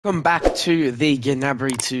Welcome back to the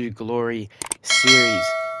Gnabry to Glory series.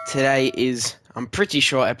 Today is, I'm pretty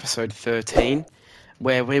sure, episode 13,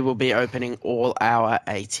 where we will be opening all our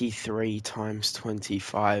 83 times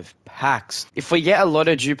 25 packs. If we get a lot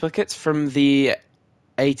of duplicates from the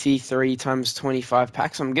 83 times 25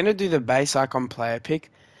 packs, I'm going to do the base icon player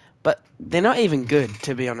pick, but they're not even good,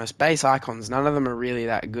 to be honest. Base icons, none of them are really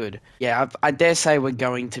that good. Yeah, I dare say we're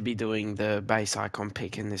going to be doing the base icon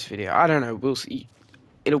pick in this video. I don't know, we'll see.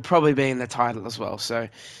 It'll probably be in the title as well, so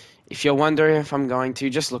if you're wondering if I'm going to,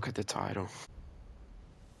 just look at the title.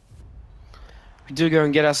 We do go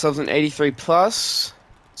and get ourselves an 83 plus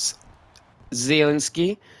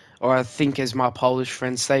Zielinski, or I think as my Polish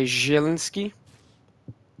friends say, Zielinski.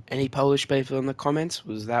 Any Polish people in the comments?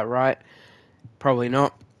 Was that right? Probably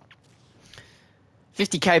not.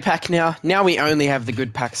 50k pack now. Now we only have the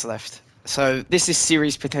good packs left. So this is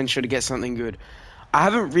series potential to get something good. I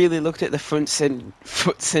haven't really looked at the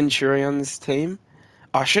Fut Centurions team.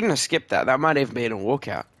 I shouldn't have skipped that. That might have been a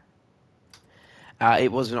walkout. It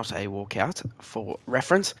was not a walkout, for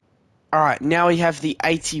reference. Alright, now we have the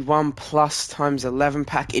 81 plus times 11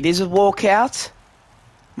 pack. It is a walkout.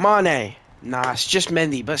 Mane. Nah, it's just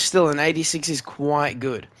Mendy, but still an 86 is quite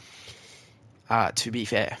good. To be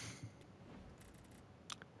fair.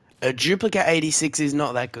 A duplicate 86 is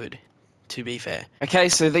not that good, to be fair. Okay,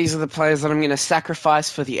 so these are the players that I'm going to sacrifice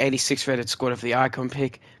for the 86 rated squad of the icon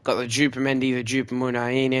pick. Got the Jupa Mendy, the Jupa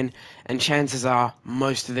Munain in, and chances are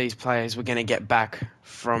most of these players we're going to get back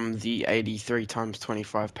from the 83 times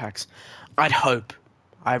 25 packs. I'd hope.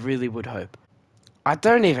 I really would hope. I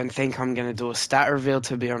don't even think I'm going to do a stat reveal,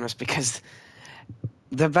 to be honest, because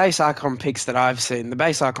the base icon picks that I've seen, the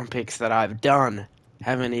base icon picks that I've done,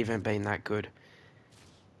 haven't even been that good.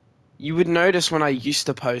 You would notice when I used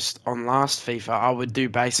to post on last FIFA, I would do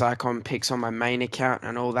base icon picks on my main account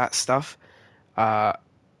and all that stuff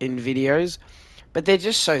in videos. But they're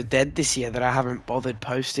just so dead this year that I haven't bothered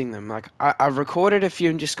posting them. Like, I recorded a few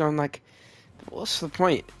and just gone like, what's the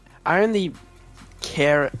point? I only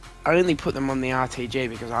put them on the RTG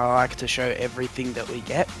because I like to show everything that we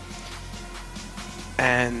get.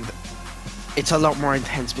 And it's a lot more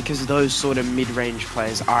intense because those sort of mid-range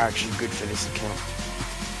players are actually good for this account.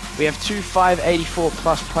 We have two 584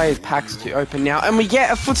 plus players packs to open now, and we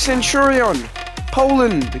get a Fut Centurion,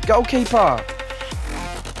 Poland, goalkeeper.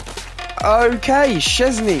 Okay,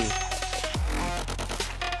 Szczesny.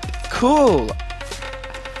 Cool.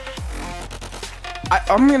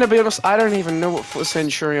 I'm gonna be honest, I don't even know what Fut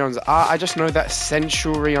Centurions are. I just know that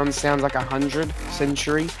Centurion sounds like 100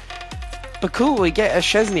 century. But cool, we get a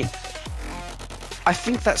Szczesny. I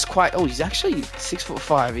think that's quite... Oh, he's actually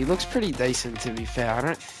 6'5". He looks pretty decent, to be fair. I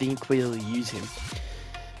don't think we'll use him.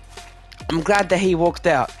 I'm glad that he walked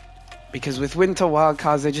out, because with winter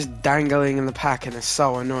wildcards, they're just dangling in the pack and it's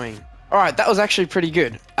so annoying. Alright, that was actually pretty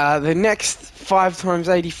good. The next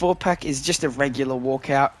 5x84 pack is just a regular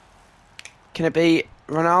walkout. Can it be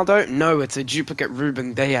Ronaldo? No, it's a duplicate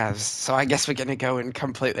Ruben Diaz. So I guess we're going to go and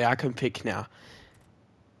completely icon pick now.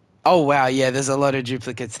 Oh wow, yeah, there's a lot of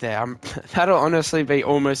duplicates there. That'll honestly be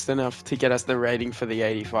almost enough to get us the rating for the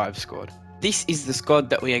 85 squad. This is the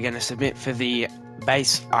squad that we are going to submit for the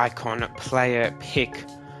base icon player pick.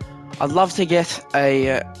 I'd love to get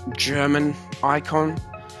a German icon.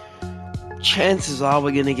 Chances are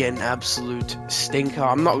we're going to get an absolute stinker.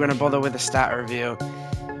 I'm not going to bother with a stat review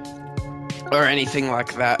or anything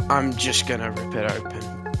like that. I'm just going to rip it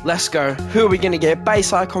open. Let's go. Who are we going to get?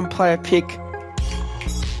 Base icon player pick.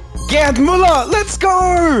 Gerd Muller, let's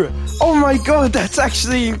go! Oh my god, that's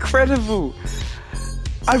actually incredible.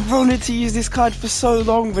 I've wanted to use this card for so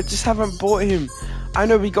long, but just haven't bought him. I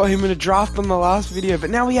know we got him in a draft on the last video, but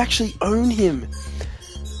now we actually own him.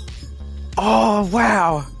 Oh,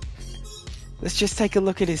 wow. Let's just take a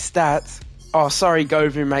look at his stats. Oh, sorry,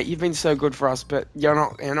 Govu, mate. You've been so good for us, but you're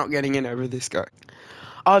not getting in over this guy.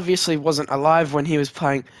 I obviously wasn't alive when he was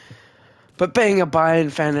playing, but being a Bayern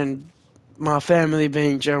fan and my family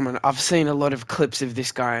being German, I've seen a lot of clips of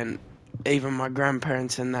this guy, and even my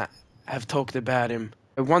grandparents and that have talked about him.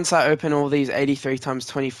 Once I open all these 83 times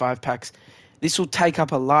 25 packs, this will take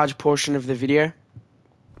up a large portion of the video.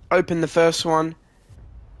 Open the first one.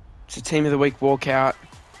 It's a Team of the Week walkout.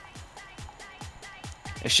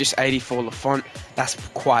 It's just 84 Lafont. That's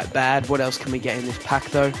quite bad. What else can we get in this pack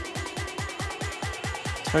though?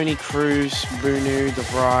 Tony Cruz, Bunu, De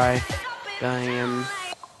Vrij, Bellingham.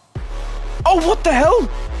 Oh, what the hell?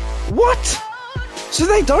 What? So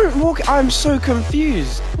they don't walk... I'm so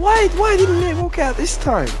confused. Why didn't they walk out this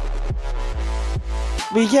time?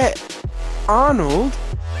 We get Arnold,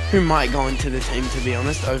 who might go into the team, to be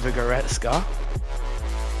honest, over Goretzka.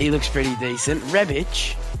 He looks pretty decent.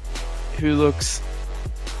 Rebic. who looks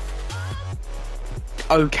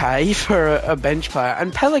okay for a bench player,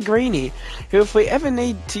 and Pellegrini, who, if we ever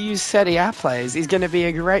need to use Serie A players, is going to be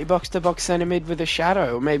a great box-to-box centre mid with a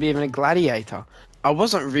shadow, or maybe even a gladiator. I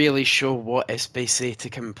wasn't really sure what SBC to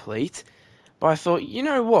complete, but I thought, you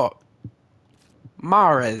know what?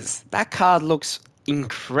 Mahrez, that card looks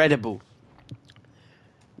incredible.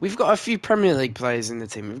 We've got a few Premier League players in the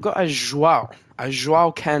team. We've got a Joao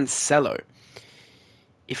Cancelo.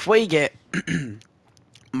 If we get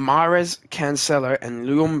Mahrez, Cancelo, and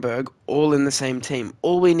Ljungberg all in the same team,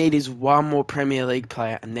 all we need is one more Premier League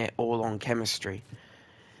player, and they're all on chemistry.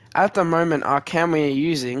 At the moment, our cam we are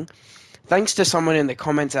using, thanks to someone in the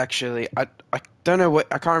comments actually, I don't know what,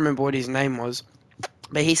 I can't remember what his name was,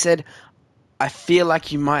 but he said, I feel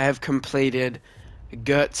like you might have completed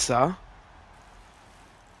Goetze,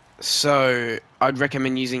 so I'd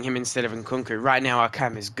recommend using him instead of Nkunku. Right now our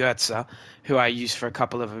cam is Goetze, who I use for a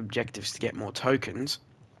couple of objectives to get more tokens.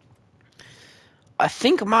 I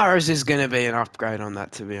think Mahrez is going to be an upgrade on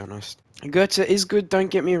that, to be honest. Goetze is good, don't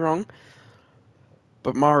get me wrong,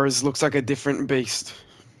 but Mahrez looks like a different beast.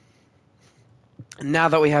 Now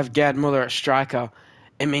that we have Gerd Muller at striker,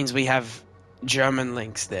 it means we have German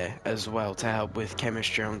links there as well to help with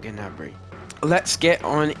chemistry on Gnabry. Let's get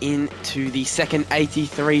on into the second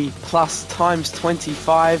 83 plus times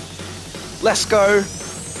 25. Let's go.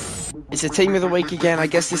 It's a team of the week again. I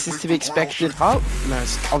guess this is to be expected. Oh, no,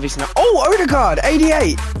 it's obviously not. Oh, Odegaard,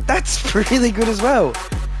 88. That's really good as well.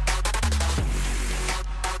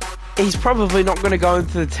 He's probably not going to go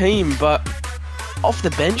into the team, but off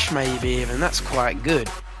the bench maybe even. That's quite good.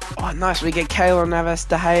 Oh, nice. We get Keylor Navas,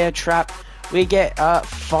 De Gea, Trap. We get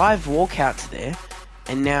 5 walkouts there.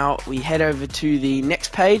 And now we head over to the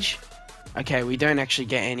next page. Okay, we don't actually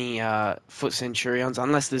get any Fut Centurions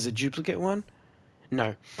unless there's a duplicate one.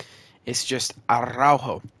 No, it's just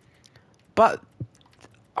Araujo. But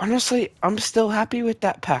honestly, I'm still happy with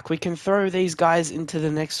that pack. We can throw these guys into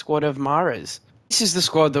the next squad of Mahrez. This is the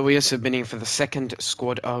squad that we are submitting for the second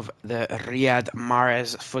squad of the Riyad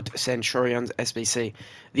Mahrez Fut Centurions SBC.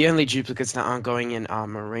 The only duplicates that aren't going in are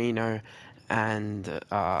Marino and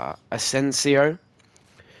Asensio.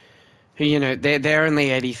 Who, you know, they're only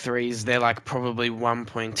 83s. They're like probably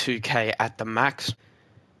 1.2k at the max.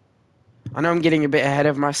 I know I'm getting a bit ahead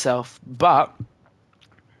of myself, but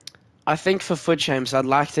I think for Fut Champs, I'd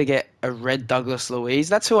like to get a red Douglas Luiz.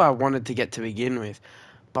 That's who I wanted to get to begin with.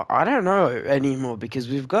 But I don't know anymore because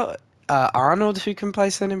we've got Arnold who can play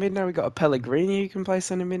centre mid now. We've got a Pellegrini who can play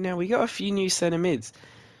centre mid now. We got a few new centre mids.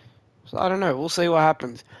 So I don't know. We'll see what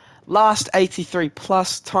happens. Last 83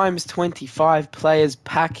 plus times 25 players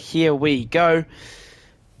pack. Here we go.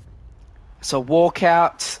 So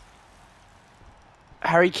walkout.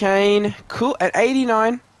 Harry Kane. Cool. At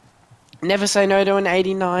 89. Never say no to an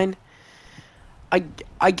 89.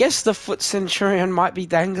 I guess the Fut Centurion might be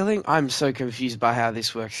dangling. I'm so confused by how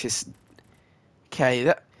this works.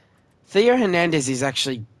 Okay, Theo Hernandez is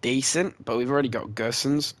actually decent, but we've already got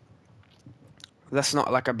Gersons. That's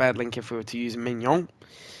not like a bad link if we were to use Mignon.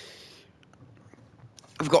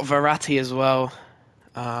 We've got Verratti as well.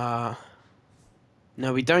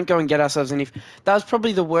 No, we don't go and get ourselves any. That was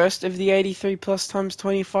probably the worst of the 83 plus times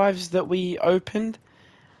 25s that we opened.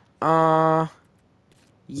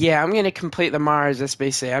 Yeah, I'm going to complete the Mahrez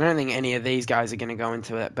SBC. I don't think any of these guys are going to go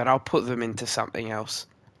into it, but I'll put them into something else.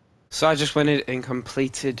 So I just went in and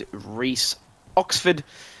completed Reece Oxford.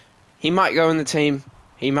 He might go in the team.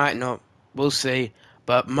 He might not. We'll see.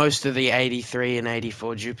 But most of the 83 and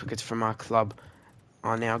 84 duplicates from our club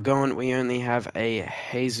are now gone. We only have a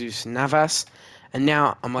Jesus Navas. And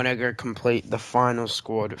now I'm going to go complete the final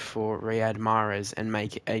squad for Riyad Mahrez and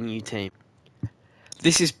make a new team.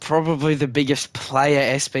 This is probably the biggest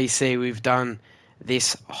player SBC we've done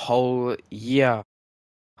this whole year.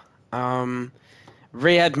 Riyad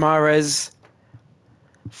Mahrez,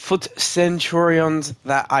 Fut Centurions,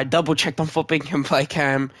 that I double checked on FutBink and play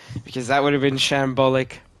cam because that would have been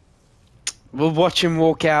shambolic. We'll watch him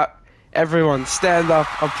walk out. Everyone stand up,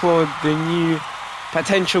 applaud the new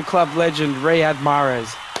potential club legend Riyad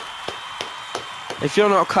Mahrez. If you're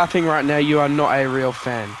not clapping right now, you are not a real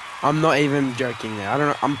fan. I'm not even joking there. I don't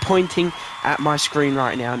know. I'm pointing at my screen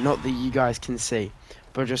right now, not that you guys can see.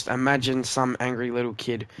 But just imagine some angry little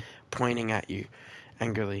kid pointing at you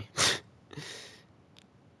angrily.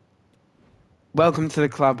 Welcome to the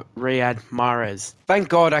club, Riyad Mahrez. Thank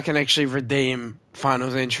God I can actually redeem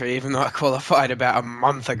finals entry, even though I qualified about a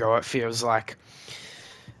month ago, it feels like.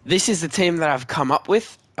 This is the team that I've come up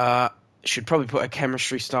with. Should probably put a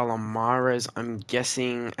chemistry style on Mahrez. I'm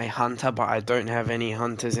guessing a hunter, but I don't have any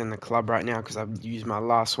hunters in the club right now because I've used my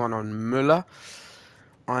last one on Müller.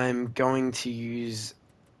 I'm going to use...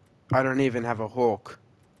 I don't even have a hawk.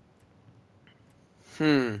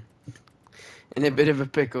 In a bit of a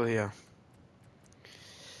pickle here.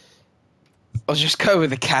 I'll just go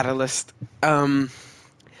with a catalyst.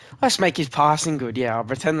 Let's make his passing good. Yeah, I'll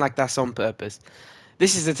pretend like that's on purpose.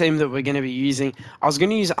 This is the team that we're going to be using. I was going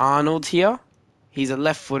to use Arnold here. He's a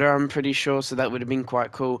left footer, I'm pretty sure, so that would have been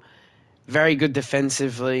quite cool. Very good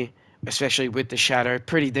defensively, especially with the shadow.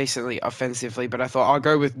 Pretty decently offensively, but I thought I'll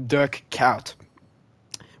go with Dirk Kuyt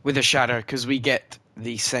with a shadow because we get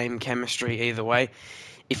the same chemistry either way.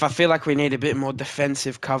 If I feel like we need a bit more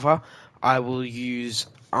defensive cover, I will use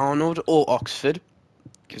Arnold or Oxford,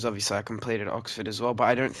 because obviously I completed Oxford as well, but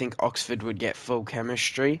I don't think Oxford would get full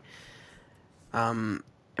chemistry. But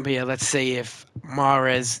yeah, let's see if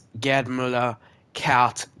Mahrez, Gerd Müller,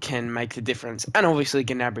 Kuyt can make the difference. And obviously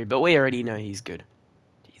Gnabry, but we already know he's good.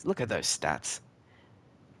 Jeez, look at those stats.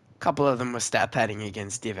 A couple of them were stat padding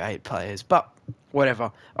against Div 8 players, but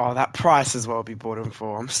whatever. Oh, that price as well we bought him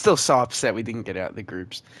for. I'm still so upset we didn't get out of the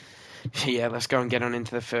groups. Yeah, let's go and get on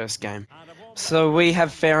into the first game. So we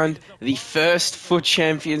have found the first Fut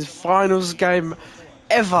Champions finals game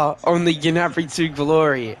ever on the Gnabry 2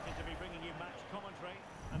 Glory.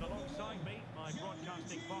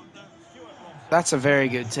 That's a very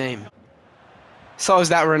good team. So is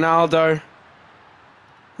that Ronaldo.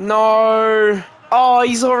 No! Oh,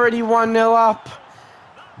 he's already 1-0 up.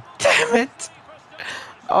 Damn it!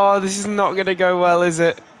 Oh, this is not going to go well, is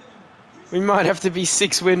it? We might have to be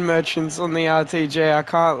 6-win merchants on the RTJ, I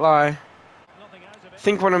can't lie. I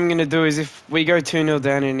think what I'm going to do is if we go 2-0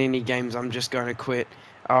 down in any games, I'm just going to quit.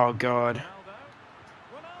 Oh, God.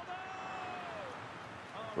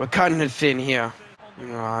 We're cutting it thin here.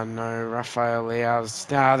 Oh, no, Rafael Leao's...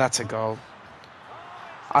 Ah, that's a goal.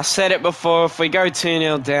 I said it before, if we go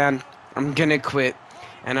 2-0 down, I'm going to quit.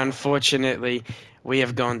 And unfortunately, we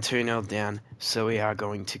have gone 2-0 down, so we are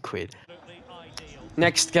going to quit.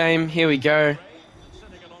 Next game, here we go.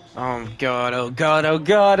 Oh, God, oh, God, oh,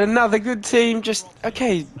 God, another good team. Just,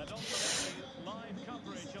 okay.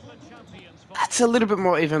 That's a little bit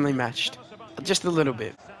more evenly matched. Just a little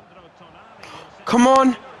bit. Come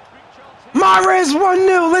on. Mahrez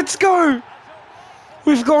 1-0, let's go.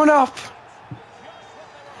 We've gone up.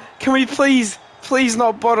 Can we please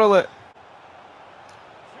not bottle it?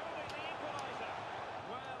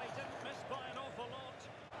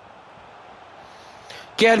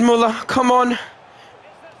 Gerd Müller, come on.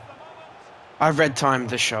 I red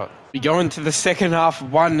timed the shot. We go into the second half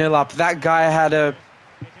 1-0 up. That guy had a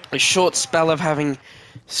short spell of having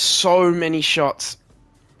so many shots.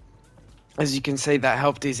 As you can see, that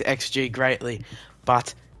helped his XG greatly.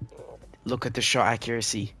 But look at the shot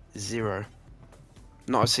accuracy, 0.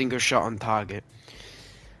 Not a single shot on target.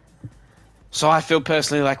 So I feel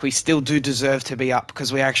personally like we still do deserve to be up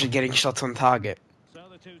because we're actually getting shots on target.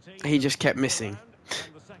 He just kept missing.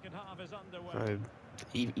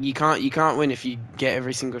 You can't win if you get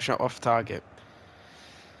every single shot off target.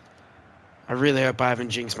 I really hope I haven't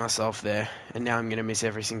jinxed myself there, and now I'm going to miss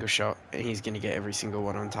every single shot, and he's going to get every single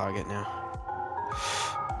one on target now.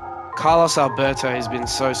 Carlos Alberto has been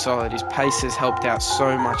so solid. His pace has helped out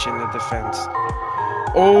so much in the defense.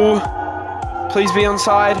 Oh, please be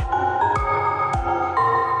onside.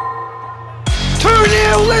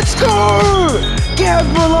 2-0, let's go! Gerd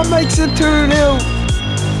Müller makes it 2-0.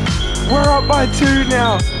 We're up by 2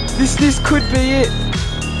 now. This could be it.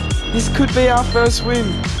 This could be our first win.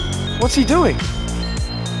 What's he doing?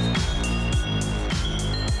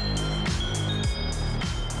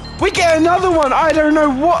 We get another one. I don't know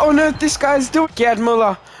what on earth this guy's doing. Gerd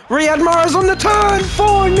Müller. Riyad Mahrez on the turn.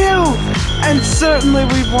 4-0. And certainly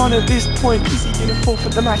we've won at this point. Is he going to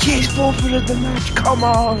forfeit the match? He's forfeited the match. Come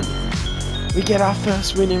on. We get our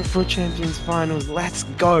first win in Fut Champions Finals. Let's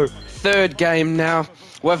go. Third game now.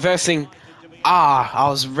 We're versing... I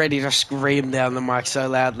was ready to scream down the mic so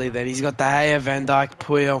loudly then. He's got De Gea, Van Dijk,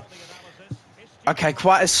 Puyol. Okay,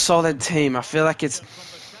 quite a solid team. I feel like it's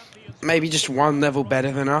maybe just one level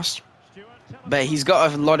better than us. But he's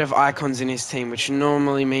got a lot of icons in his team, which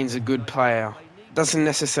normally means a good player. Doesn't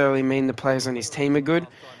necessarily mean the players on his team are good.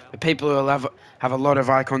 The people who have a lot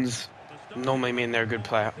of icons normally mean they're a good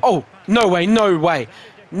player. Oh, no way, no way.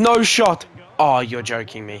 No shot. Oh, you're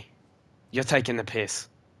joking me. You're taking the piss.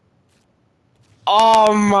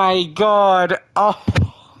 Oh my God. Oh.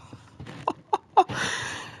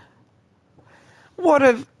 What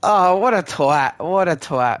a twat. What a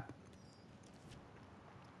twat.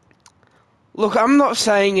 Look, I'm not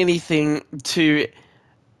saying anything to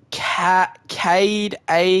Cade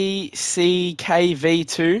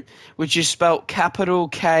ACKV2, which is spelt capital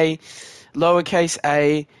K, lowercase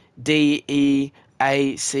a, D, E,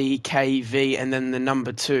 FUTACKV and then the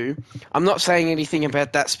number 2. I'm not saying anything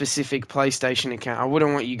about that specific PlayStation account. I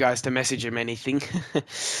wouldn't want you guys to message him anything.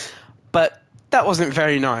 But that wasn't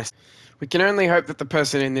very nice. We can only hope that the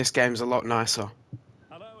person in this game's a lot nicer.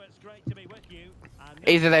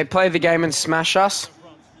 Either they play the game and smash us,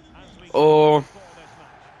 or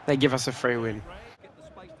they give us a free win.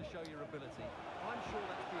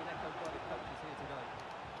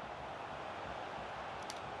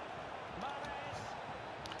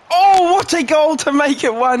 Oh, what a goal to make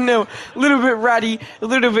it 1-0. A little bit ratty, a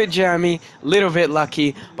little bit jammy, a little bit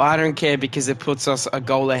lucky, but I don't care because it puts us a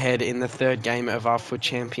goal ahead in the 3rd game of our Fut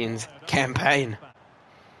Champions campaign.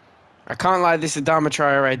 I can't lie, this Adama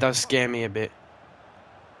Traore does scare me a bit.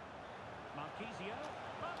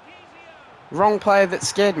 Wrong player that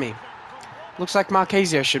scared me. Looks like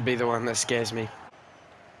Marquezio should be the one that scares me.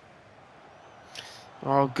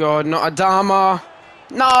 Oh god, not Adama.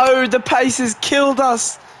 No, the pace has killed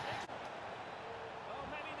us.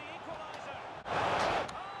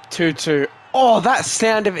 2-2. Oh, that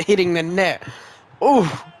sound of it hitting the net. Ooh,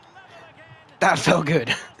 that felt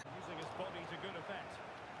good.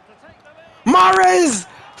 Mahrez!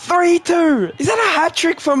 3-2. Is that a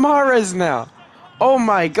hat-trick for Mahrez now? Oh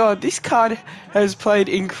my god, this card has played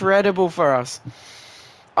incredible for us.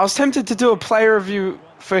 I was tempted to do a player review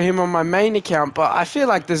for him on my main account, but I feel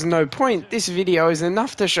like there's no point. This video is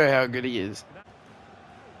enough to show how good he is.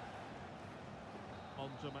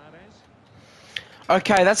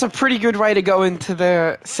 Okay, that's a pretty good way to go into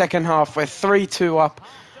the second half. We're 3-2 up.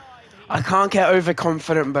 I can't get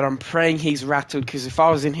overconfident, but I'm praying he's rattled, because if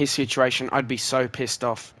I was in his situation, I'd be so pissed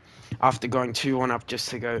off after going 2-1 up just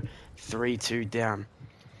to go 3-2 down.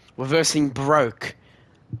 We're versing Broke.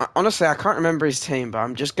 Honestly, I can't remember his team, but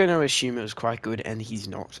I'm just going to assume it was quite good, and he's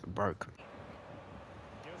not Broke.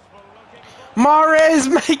 Mahrez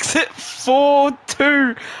makes it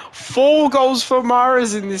 4-2. 4 goals for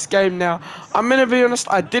Mahrez in this game now. I'm going to be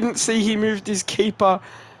honest, I didn't see he moved his keeper.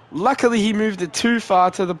 Luckily, he moved it too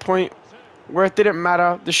far to the point where it didn't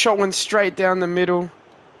matter. The shot went straight down the middle.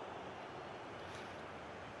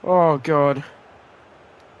 Oh, God.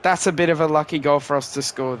 That's a bit of a lucky goal for us to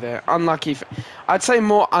score there. Unlucky. I'd say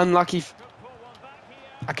more unlucky.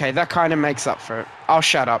 Okay, that kind of makes up for it. I'll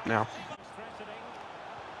shut up now.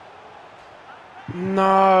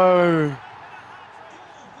 No.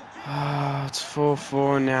 Oh, it's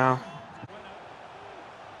 4-4 now.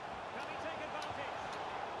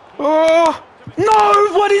 Oh,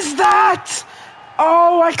 no, what is that?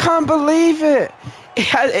 Oh, I can't believe it.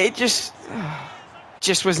 It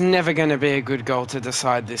just was never going to be a good goal to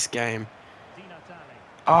decide this game.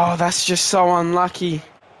 Oh, that's just so unlucky.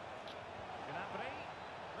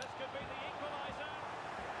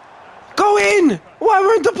 Go in! Why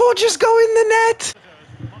won't the ball just go in the net?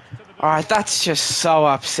 Alright, that's just so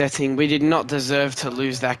upsetting. We did not deserve to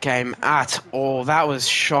lose that game at all. That was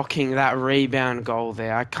shocking, that rebound goal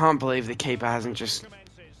there. I can't believe the keeper hasn't just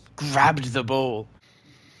grabbed the ball.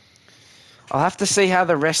 I'll have to see how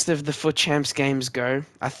the rest of the Fut Champs games go.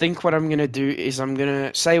 I think what I'm going to do is I'm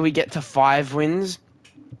going to say we get to 5 wins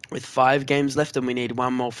with 5 games left and we need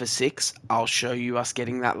 1 more for 6. I'll show you us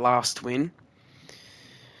getting that last win.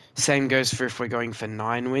 Same goes for if we're going for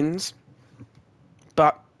 9 wins.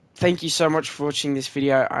 But thank you so much for watching this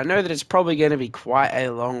video. I know that it's probably going to be quite a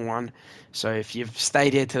long one. So if you've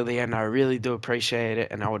stayed here till the end, I really do appreciate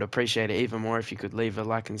it. And I would appreciate it even more if you could leave a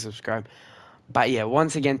like and subscribe. But yeah,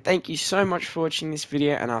 once again, thank you so much for watching this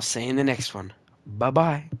video. And I'll see you in the next one.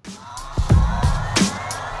 Bye-bye.